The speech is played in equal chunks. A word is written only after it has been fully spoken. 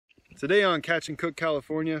Today on Catch and Cook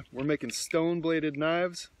California, we're making stone-bladed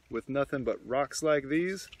knives with nothing but rocks like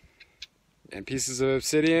these. And pieces of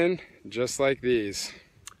obsidian just like these.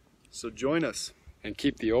 So join us. And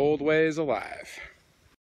keep the old ways alive.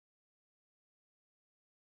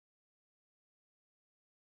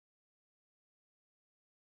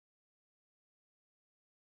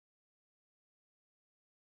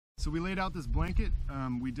 So we laid out this blanket.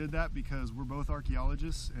 We did that because we're both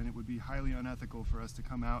archaeologists and it would be highly unethical for us to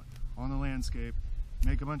come out on the landscape,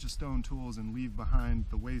 make a bunch of stone tools and leave behind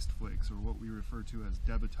the waste flakes, or what we refer to as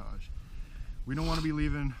debitage. We don't want to be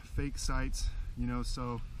leaving fake sites, you know,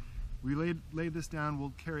 so we laid this down.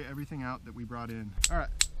 We'll carry everything out that we brought in. All right,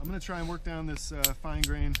 I'm gonna try and work down this fine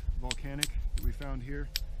grain volcanic that we found here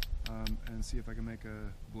and see if I can make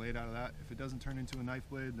a blade out of that. If it doesn't turn into a knife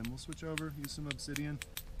blade, then we'll switch over, use some obsidian.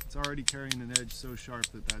 It's already carrying an edge so sharp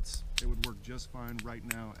that it would work just fine right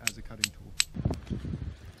now as a cutting tool.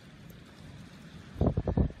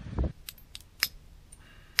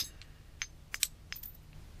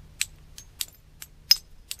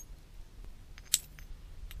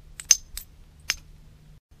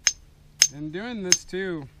 And doing this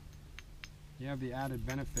too, you have the added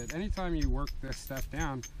benefit. Anytime you work this stuff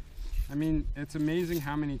down, I mean, it's amazing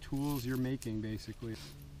how many tools you're making basically.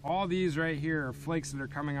 All these right here are flakes that are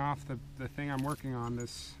coming off the thing I'm working on,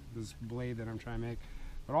 this blade that I'm trying to make.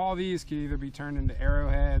 But all these can either be turned into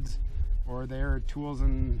arrowheads or they're tools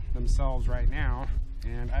in themselves right now.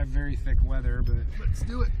 And I have very thick leather, but let's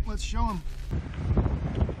do it. Let's show them.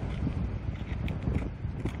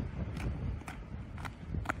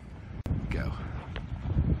 Go.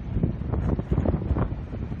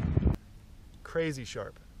 Crazy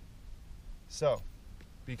sharp. So,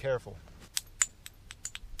 be careful.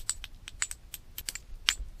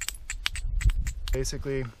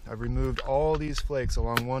 Basically, I've removed all these flakes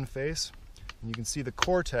along one face, and you can see the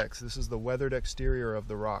cortex. This is the weathered exterior of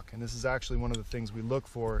the rock, and this is actually one of the things we look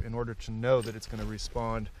for in order to know that it's going to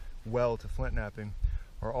respond well to flint knapping,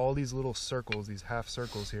 are all these little circles, these half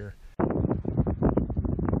circles here.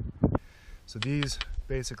 So these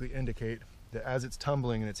basically indicate that as it's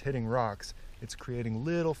tumbling and it's hitting rocks, it's creating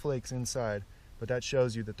little flakes inside, but that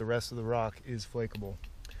shows you that the rest of the rock is flakeable.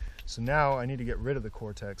 So now I need to get rid of the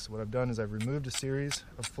cortex. What I've done is I've removed a series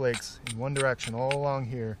of flakes in one direction all along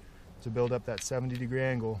here to build up that 70-degree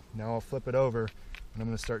angle. Now I'll flip it over and I'm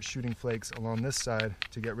going to start shooting flakes along this side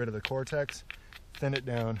to get rid of the cortex, thin it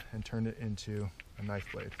down, and turn it into a knife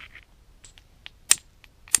blade.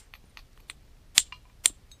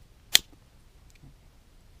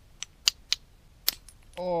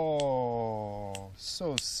 Oh,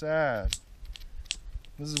 so sad.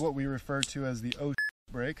 This is what we refer to as the O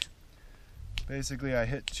break. Basically, I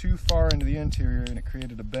hit too far into the interior and it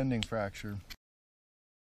created a bending fracture.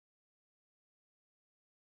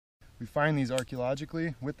 We find these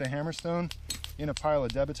archaeologically with the hammerstone in a pile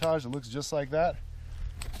of debitage that looks just like that.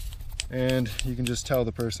 And you can just tell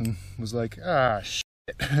the person was like, ah, shit,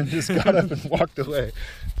 and just got up and walked away.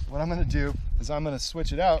 What I'm going to do is I'm going to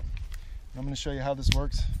switch it out. And I'm going to show you how this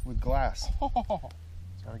works with glass. Is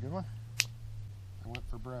that a good one? I went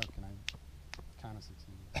for broke and I kind of succeeded.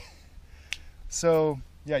 So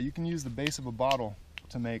yeah, you can use the base of a bottle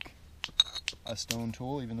to make a stone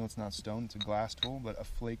tool, even though it's not stone, it's a glass tool, but a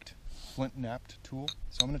flaked, flint knapped tool.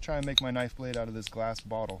 So I'm going to try and make my knife blade out of this glass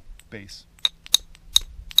bottle base.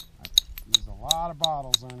 I used a lot of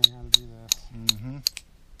bottles learning how to do this. Mm-hmm.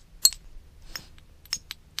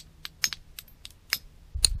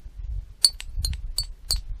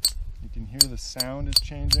 You can hear the sound is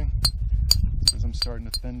changing as I'm starting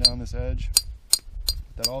to thin down this edge.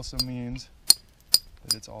 That also means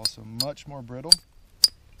that it's also much more brittle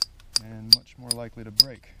and much more likely to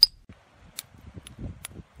break.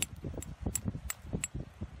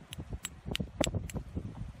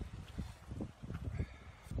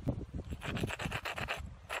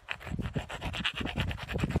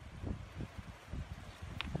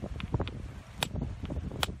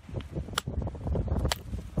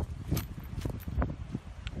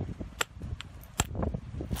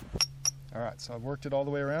 Alright, so I've worked it all the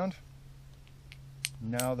way around.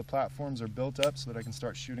 Now the platforms are built up so that I can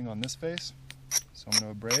start shooting on this face. So I'm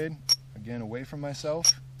going to braid, again away from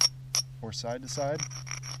myself, or side to side,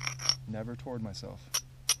 never toward myself.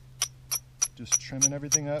 Just trimming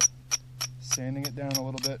everything up, sanding it down a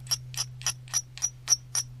little bit.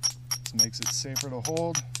 This makes it safer to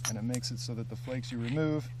hold, and it makes it so that the flakes you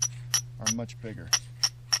remove are much bigger.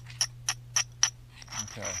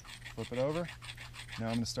 Okay, flip it over. Now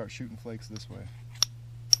I'm going to start shooting flakes this way,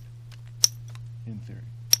 in theory.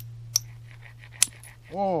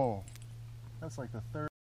 Oh, that's like the third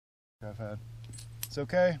I've had. It's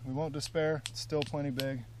okay, we won't despair. It's still plenty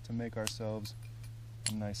big to make ourselves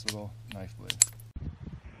a nice little knife blade.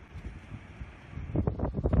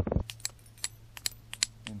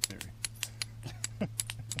 In theory.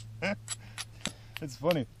 It's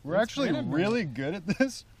funny. We're actually really good at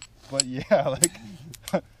this, but yeah, like,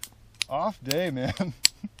 off day, man.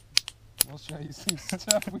 We'll show you some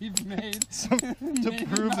stuff we've made. To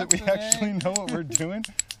prove that we actually know what we're doing.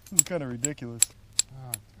 This is kind of ridiculous.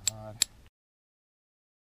 Oh, God.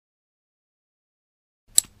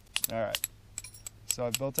 Alright, so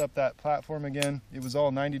I built up that platform again. It was all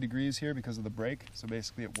 90 degrees here because of the break, so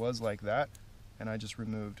basically it was like that, and I just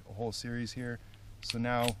removed a whole series here. So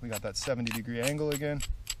now we got that 70-degree angle again.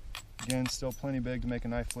 Again, still plenty big to make a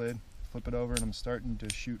knife blade. Flip it over and I'm starting to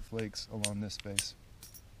shoot flakes along this space.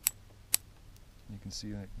 You can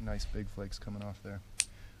see like nice big flakes coming off there.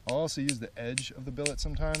 I'll also use the edge of the billet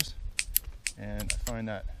sometimes, and I find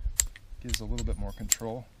that gives a little bit more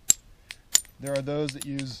control. There are those that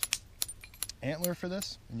use antler for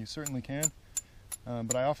this, and you certainly can,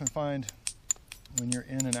 but I often find when you're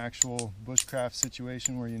in an actual bushcraft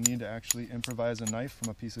situation where you need to actually improvise a knife from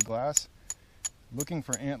a piece of glass, looking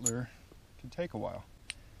for antler can take a while.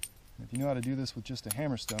 And if you know how to do this with just a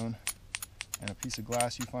hammerstone and a piece of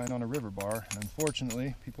glass you find on a river bar, and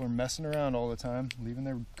unfortunately people are messing around all the time, leaving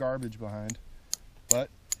their garbage behind,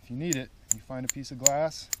 but if you need it, you find a piece of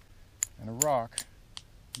glass and a rock,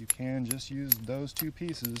 you can just use those two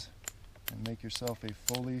pieces and make yourself a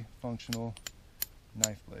fully functional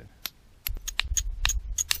knife blade.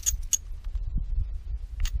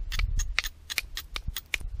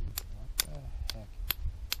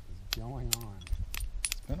 Going on?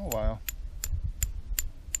 It's been a while,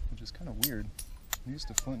 which is kind of weird. We used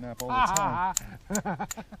to flint knap all the time.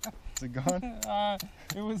 Is it gone?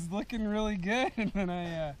 It was looking really good, and then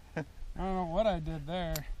I don't know what I did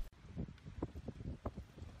there.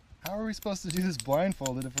 How are we supposed to do this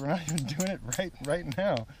blindfolded if we're not even doing it right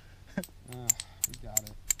now? We got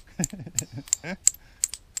it.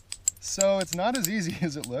 So it's not as easy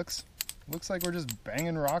as it looks. Looks like we're just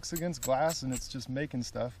banging rocks against glass and it's just making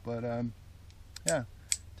stuff, but yeah,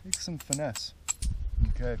 takes some finesse.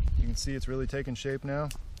 Okay, you can see it's really taking shape now.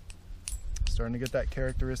 Starting to get that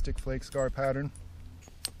characteristic flake scar pattern.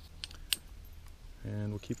 And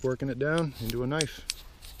we'll keep working it down into a knife.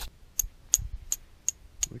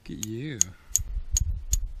 Look at you. Did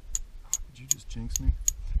you just jinx me?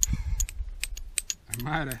 I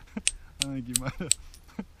might have. I think you might have.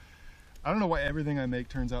 I don't know why everything I make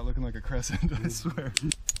turns out looking like a crescent, I swear.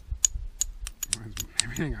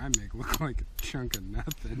 Everything I make look like a chunk of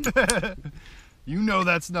nothing. You know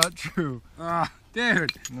that's not true. Ah,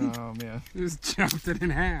 dude. Oh, man. Just chopped it in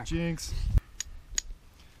half. Jinx.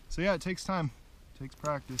 So yeah, it takes time. It takes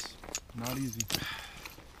practice. Not easy.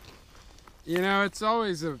 You know, it's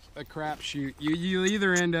always a crapshoot. You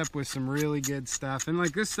either end up with some really good stuff, and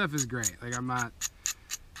like this stuff is great. Like I'm not,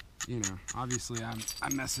 you know, obviously I'm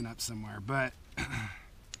messing up somewhere, but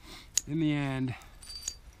in the end,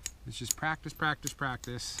 it's just practice, practice,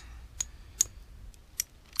 practice.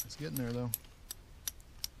 It's getting there though.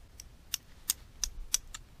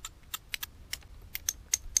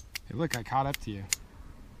 Hey, look, I caught up to you.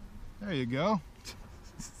 There you go.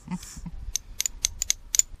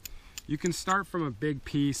 You can start from a big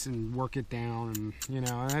piece and work it down, and you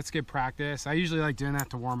know, and that's good practice. I usually like doing that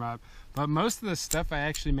to warm up, but most of the stuff I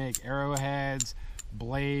actually make, arrowheads,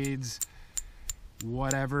 blades,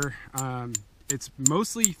 whatever, it's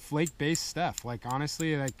mostly flake based stuff. Like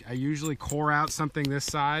honestly, like I usually core out something this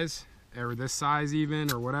size or this size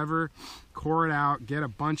even or whatever, core it out, get a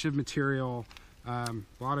bunch of material, a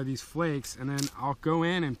lot of these flakes, and then I'll go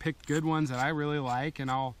in and pick good ones that I really like,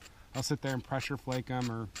 and I'll sit there and pressure flake them,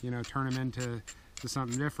 or you know, turn them into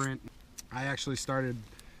something different. I actually started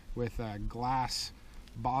with glass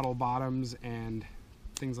bottle bottoms and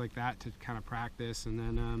things like that to kind of practice, and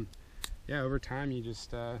then yeah, over time you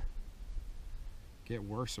just get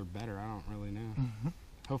worse or better. I don't really know.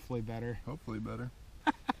 Hopefully better. Hopefully better.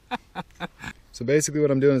 So basically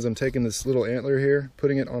what I'm doing is I'm taking this little antler here,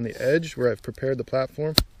 putting it on the edge where I've prepared the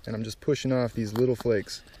platform, and I'm just pushing off these little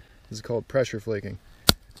flakes. This is called pressure flaking.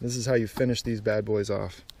 This is how you finish these bad boys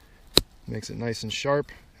off. It makes it nice and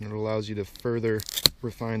sharp, and it allows you to further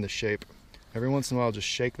refine the shape. Every once in a while, just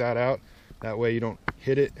shake that out. That way you don't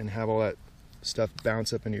hit it and have all that stuff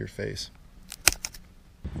bounce up into your face.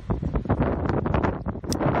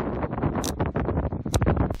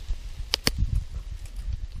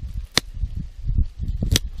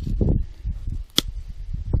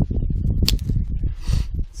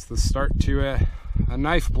 It's the start to a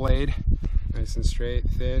knife blade. Nice and straight,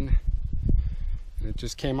 thin, And it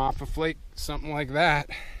just came off a flake, something like that.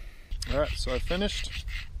 All right, so I finished.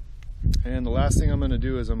 And the last thing I'm going to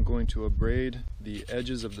do is I'm going to abrade the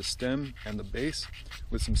edges of the stem and the base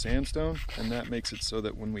with some sandstone, and that makes it so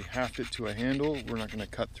that when we haft it to a handle, we're not going to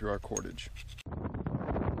cut through our cordage.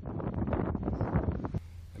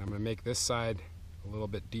 And I'm going to make this side a little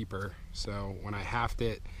bit deeper, so when I haft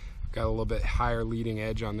it, I've got a little bit higher leading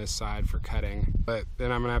edge on this side for cutting. But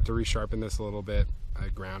then I'm going to have to resharpen this a little bit. I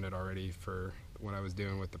ground it already for what I was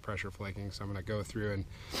doing with the pressure flaking, so I'm going to go through and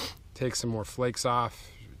take some more flakes off,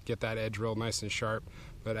 get that edge real nice and sharp.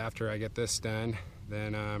 But after I get this done,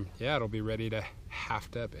 then yeah, it'll be ready to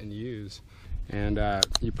haft up and use. And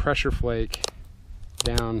you pressure flake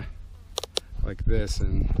down like this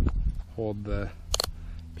and hold the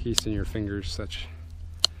piece in your fingers such,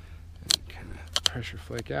 and kind of pressure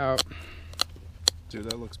flake out. Dude,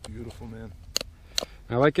 that looks beautiful, man.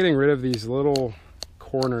 I like getting rid of these little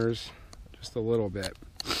corners just a little bit.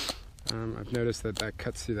 I've noticed that that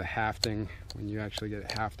cuts through the hafting when you actually get it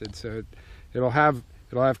hafted, so it'll have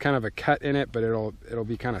kind of a cut in it, but it'll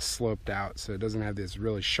be kind of sloped out, so it doesn't have this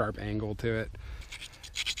really sharp angle to it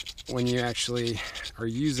when you actually are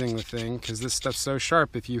using the thing, because this stuff's so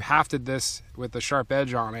sharp. If you hafted this with a sharp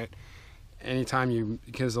edge on it,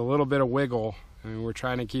 because a little bit of wiggle, I mean, we're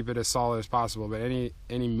trying to keep it as solid as possible, but any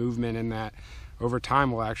movement in that over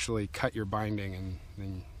time will actually cut your binding, and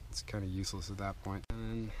then it's kind of useless at that point.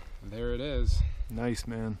 And there it is. Nice,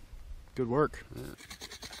 man. Good work. Yeah.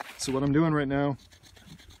 So what I'm doing right now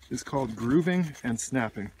is called grooving and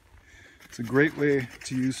snapping. It's a great way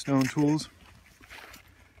to use stone tools,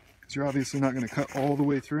 because you're obviously not going to cut all the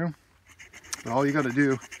way through, but all you got to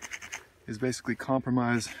do is basically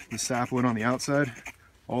compromise the sapwood on the outside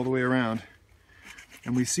all the way around.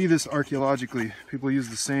 And we see this archaeologically. People use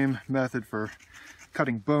the same method for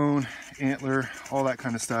cutting bone, antler, all that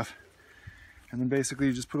kind of stuff. And then basically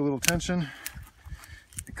you just put a little tension,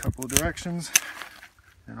 a couple of directions,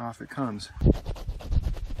 and off it comes.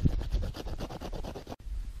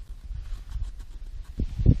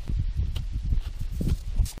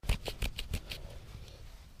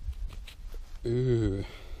 Ooh.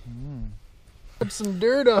 Put some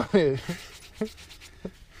dirt on it.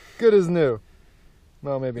 Good as new.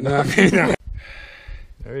 Well, maybe not. No.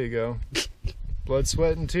 There you go. Blood,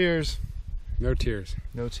 sweat, and tears. No tears.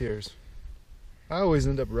 No tears. I always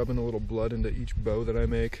end up rubbing a little blood into each bow that I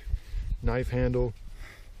make. Knife handle.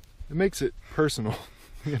 It makes it personal,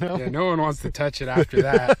 you know? Yeah, no one wants to touch it after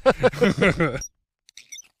that. Yeah,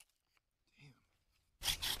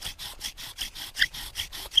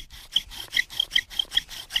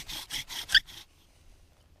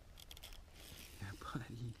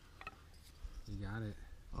 buddy. You got it.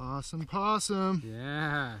 Awesome possum.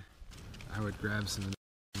 Yeah. I would grab some of that.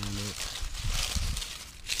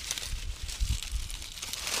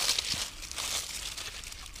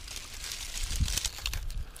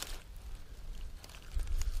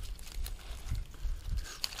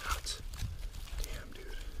 Damn,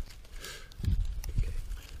 dude. Okay.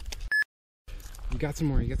 You got some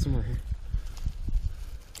more. You got some more here.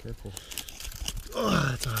 Careful. Oh,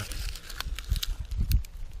 that's hot.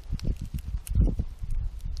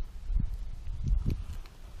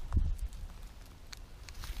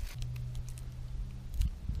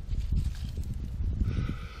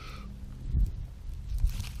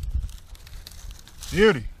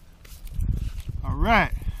 Beauty. All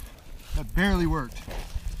right, that barely worked.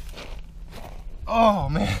 Oh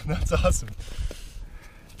man, that's awesome.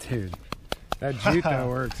 Dude, that jute that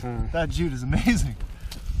works, huh? That jute is amazing.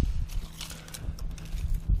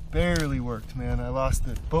 Barely worked, man. I lost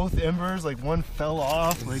it. Both embers, like one fell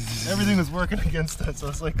off, like everything was working against that, so I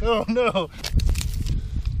was like, oh no.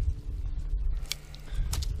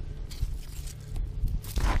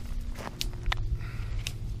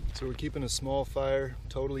 So we're keeping a small fire,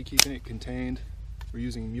 totally keeping it contained. We're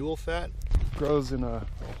using mule fat. It grows in a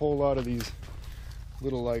whole lot of these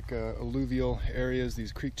little like alluvial areas,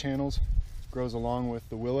 these creek channels. It grows along with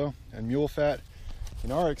the willow. And mule fat,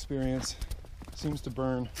 in our experience, seems to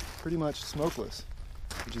burn pretty much smokeless,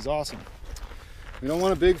 which is awesome. We don't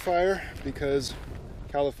want a big fire because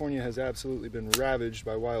California has absolutely been ravaged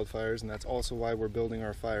by wildfires, and that's also why we're building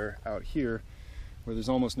our fire out here where there's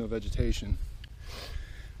almost no vegetation.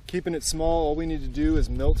 Keeping it small, all we need to do is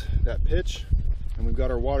melt that pitch, and we've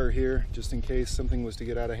got our water here just in case something was to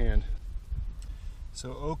get out of hand.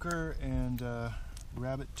 So ochre and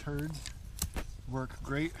rabbit turds work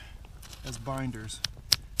great as binders.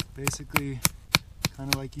 Basically,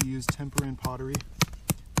 kind of like you use temper in pottery.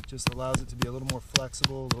 It just allows it to be a little more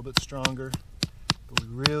flexible, a little bit stronger. But we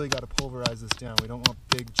really got to pulverize this down. We don't want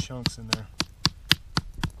big chunks in there.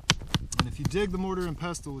 And if you dig the mortar and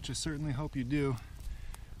pestle, which I certainly hope you do,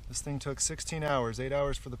 this thing took 16 hours, 8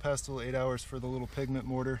 hours for the pestle, 8 hours for the little pigment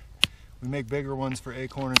mortar. We make bigger ones for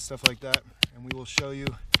acorn and stuff like that, and we will show you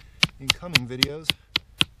in coming videos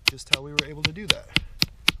just how we were able to do that.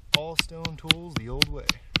 All stone tools the old way.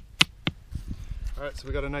 All right, so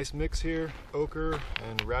we got a nice mix here, ochre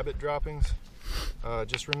and rabbit droppings.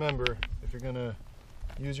 Just remember, if you're gonna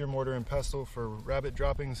use your mortar and pestle for rabbit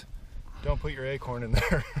droppings, don't put your acorn in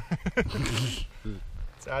there.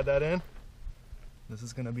 Let's add that in. This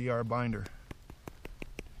is gonna be our binder.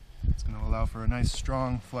 It's gonna allow for a nice,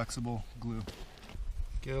 strong, flexible glue.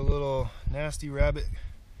 Get a little nasty rabbit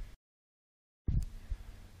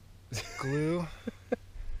glue.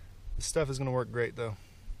 This stuff is gonna work great though.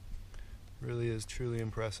 Really is truly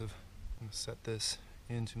impressive. I'm gonna set this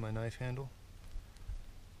into my knife handle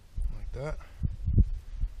like that.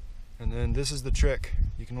 And then this is the trick.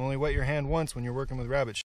 You can only wet your hand once when you're working with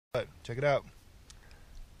rabbit shit. Check it out.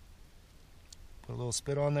 Put a little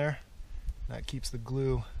spit on there. That keeps the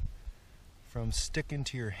glue from sticking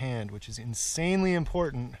to your hand, which is insanely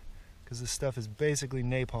important because this stuff is basically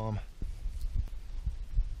napalm.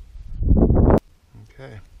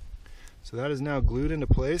 Okay, so that is now glued into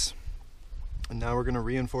place, and now we're going to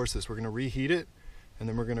reinforce this. We're going to reheat it, and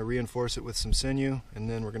then we're going to reinforce it with some sinew, and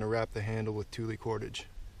then we're going to wrap the handle with tule cordage.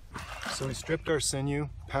 So we stripped our sinew,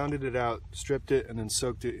 pounded it out, stripped it, and then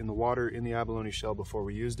soaked it in the water in the abalone shell before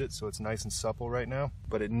we used it, so it's nice and supple right now.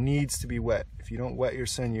 But it needs to be wet. If you don't wet your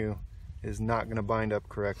sinew, it is not going to bind up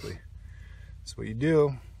correctly. So what you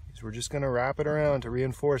do is we're just going to wrap it around to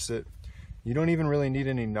reinforce it. You don't even really need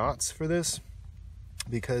any knots for this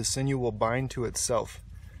because sinew will bind to itself.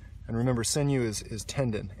 And remember, sinew is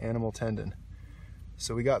tendon, animal tendon.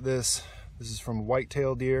 So we got this. This is from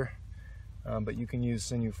white-tailed deer. But you can use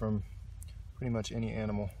sinew from pretty much any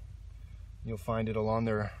animal. You'll find it along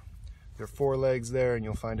their forelegs there, and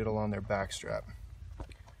you'll find it along their back strap.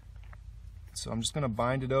 So I'm just going to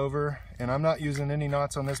bind it over, and I'm not using any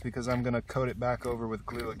knots on this because I'm going to coat it back over with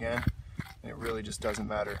glue again. And it really just doesn't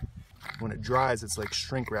matter. When it dries, it's like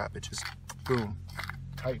shrink wrap. It just, boom,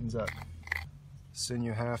 tightens up.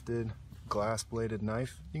 Sinew hafted, glass bladed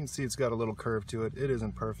knife. You can see it's got a little curve to it. It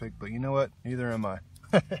isn't perfect, but you know what? Neither am I.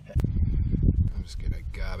 I'm just gonna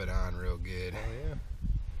gob it on real good. Oh yeah.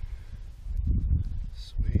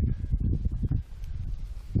 Sweet.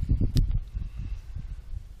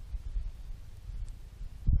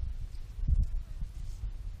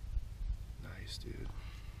 Nice, dude.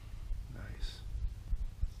 Nice.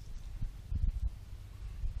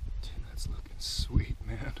 Dude, that's looking sweet,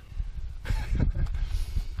 man.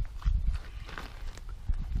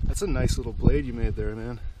 That's a nice little blade you made there,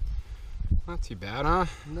 man. Not too bad, huh?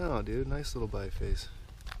 No, dude, nice little bite face.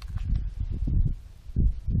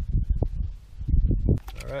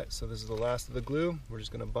 Alright, so this is the last of the glue. We're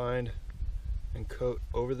just going to bind and coat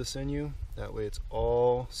over the sinew. That way it's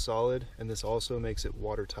all solid, and this also makes it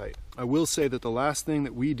watertight. I will say that the last thing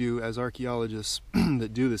that we do as archaeologists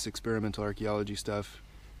that do this experimental archaeology stuff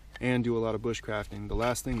and do a lot of bushcrafting, the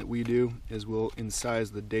last thing that we do is we'll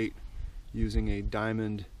incise the date using a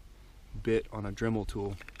diamond bit on a Dremel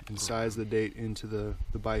tool. Incise the date into the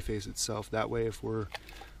biface itself. That way if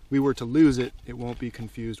we were to lose it, it won't be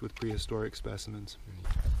confused with prehistoric specimens.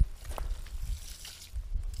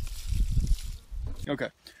 Okay,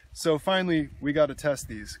 so finally we got to test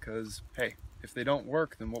these because, hey, if they don't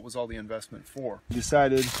work, then what was all the investment for? We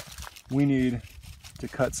decided we need to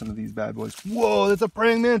cut some of these bad boys. Whoa, that's a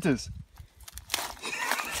praying mantis!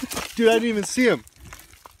 Dude, I didn't even see him.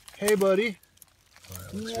 Hey, buddy. Oh,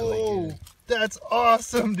 that looks Whoa, really good. that's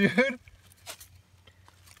awesome, dude.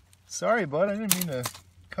 Sorry, bud, I didn't mean to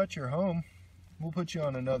cut your home. We'll put you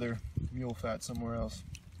on another mule fat somewhere else.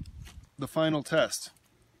 The final test.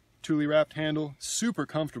 Tule wrapped handle, super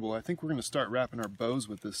comfortable. I think we're gonna start wrapping our bows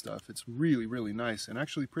with this stuff. It's really, really nice and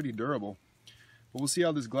actually pretty durable. But we'll see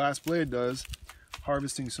how this glass blade does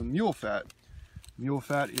harvesting some mule fat. Mule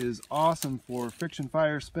fat is awesome for friction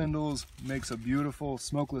fire spindles, makes a beautiful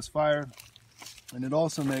smokeless fire, and it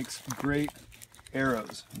also makes great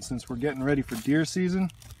arrows. And since we're getting ready for deer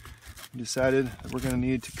season, we decided that we're gonna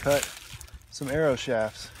need to cut some arrow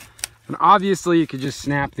shafts. And obviously you could just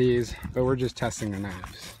snap these, but we're just testing the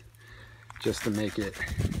knives just to make it.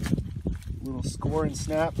 Little score and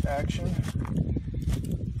snap action.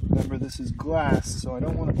 Remember, this is glass, so I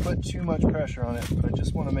don't want to put too much pressure on it, but I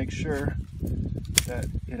just want to make sure that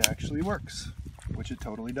it actually works, which it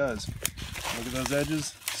totally does. Look at those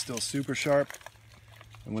edges, still super sharp.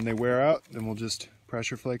 And when they wear out, then we'll just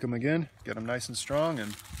pressure flake them again, get them nice and strong,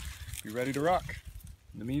 and be ready to rock.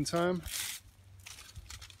 In the meantime,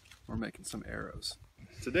 we're making some arrows.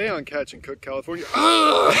 Today on Catch and Cook California.